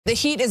The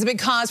heat is a big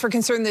cause for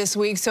concern this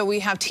week, so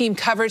we have team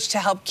coverage to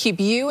help keep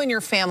you and your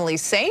family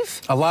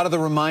safe. A lot of the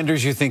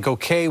reminders you think,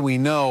 okay, we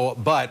know,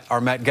 but our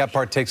Matt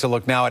Gephardt takes a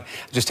look now at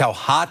just how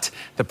hot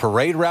the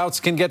parade routes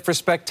can get for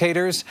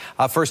spectators.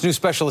 First, news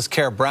specialist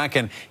Kara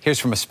Bracken hears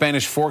from a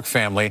Spanish Fork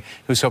family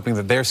who's hoping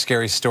that their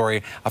scary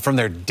story from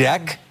their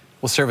deck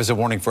will serve as a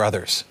warning for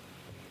others.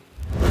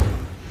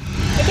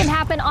 It can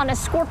happen on a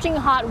scorching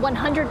hot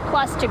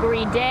 100+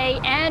 degree day,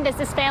 and as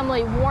this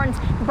family warns,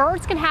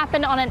 birds can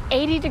happen on an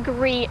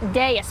 80-degree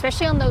day,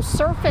 especially on those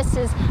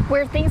surfaces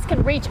where things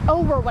can reach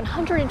over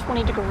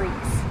 120 degrees.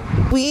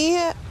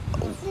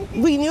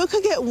 We knew it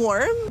could get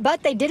warm,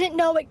 but they didn't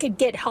know it could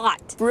get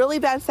hot. Really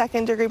bad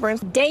second-degree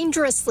burns.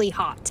 Dangerously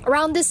hot.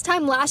 Around this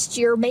time last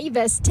year,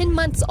 Mavis, 10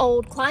 months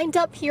old, climbed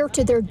up here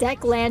to their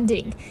deck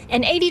landing.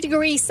 An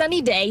 80-degree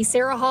sunny day,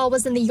 Sarah Hall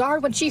was in the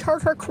yard when she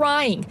heard her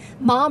crying,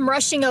 Mom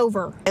rushing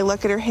over. I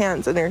look at her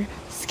hands and her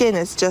skin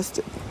is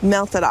just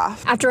melted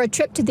off. After a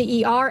trip to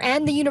the ER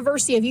and the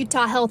University of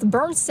Utah Health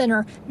Burn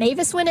Center,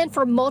 Mavis went in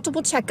for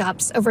multiple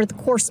checkups over the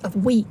course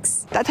of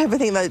weeks. That type of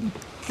thing,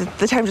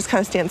 the time just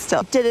kind of stands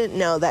still. Didn't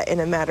know that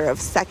in a matter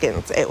of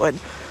seconds it would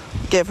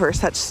give her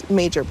such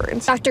major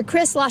burns. Dr.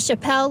 Chris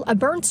LaChapelle, a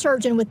burn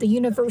surgeon with the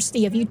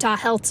University of Utah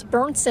Health's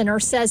Burn Center,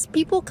 says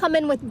people come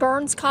in with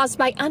burns caused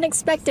by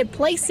unexpected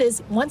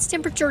places once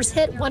temperatures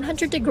hit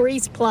 100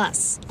 degrees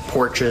plus.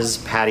 Porches,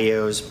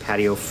 patios,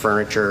 patio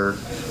furniture,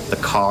 the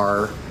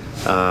car,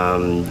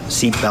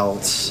 seat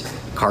belts,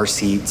 car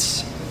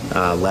seats,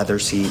 leather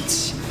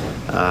seats,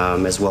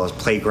 as well as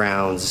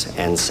playgrounds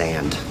and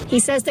sand. He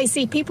says they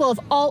see people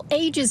of all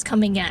ages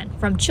coming in,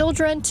 from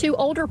children to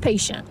older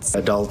patients.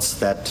 Adults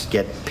that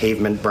get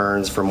pavement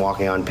burns from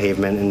walking on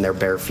pavement in their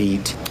bare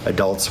feet.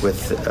 Adults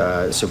with,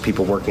 so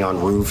people working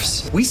on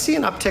roofs. We see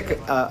an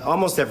uptick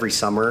almost every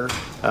summer,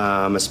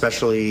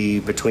 especially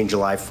between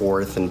July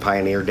 4th and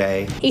Pioneer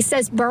Day. He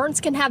says burns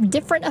can have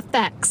different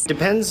effects.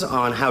 Depends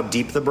on how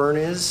deep the burn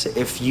is.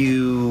 If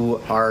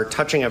you are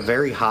touching a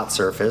very hot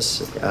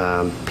surface,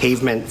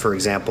 pavement, for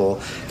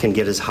example, can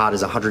get as hot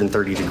as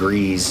 130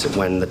 degrees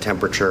when the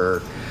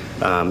temperature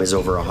is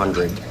over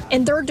 100.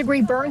 In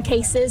third-degree burn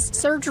cases,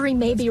 surgery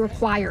may be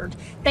required.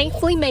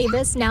 Thankfully,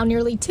 Mavis, now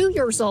nearly 2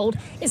 years old,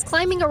 is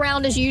climbing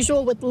around as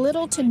usual with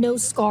little to no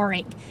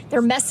scarring.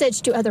 Their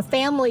message to other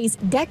families,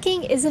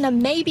 decking isn't a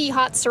maybe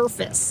hot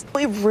surface.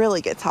 It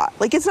really gets hot.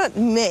 Like, it's not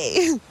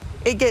May.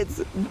 It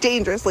gets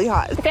dangerously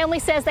hot. The family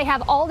says they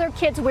have all their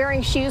kids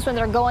wearing shoes when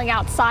they're going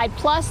outside,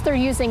 plus they're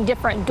using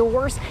different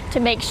doors to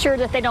make sure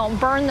that they don't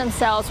burn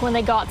themselves when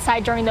they go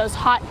outside during those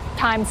hot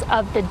times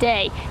of the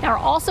day. Now,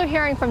 we're also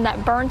hearing from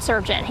that burn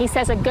surgeon. He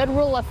says a good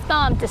rule of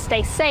thumb to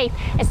stay safe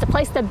is to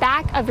place the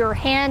back of your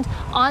hand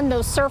on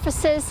those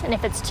surfaces, and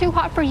if it's too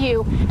hot for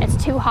you, it's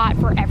too hot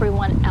for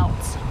everyone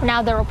else. For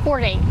now, they're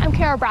reporting. I'm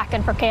Kara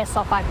Bracken for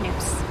KSL 5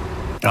 News.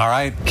 All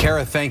right,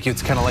 Kara, thank you.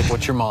 It's kind of like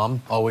what your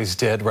mom always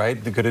did,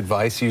 right? The good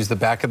advice, use the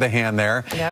back of the hand there. Yeah.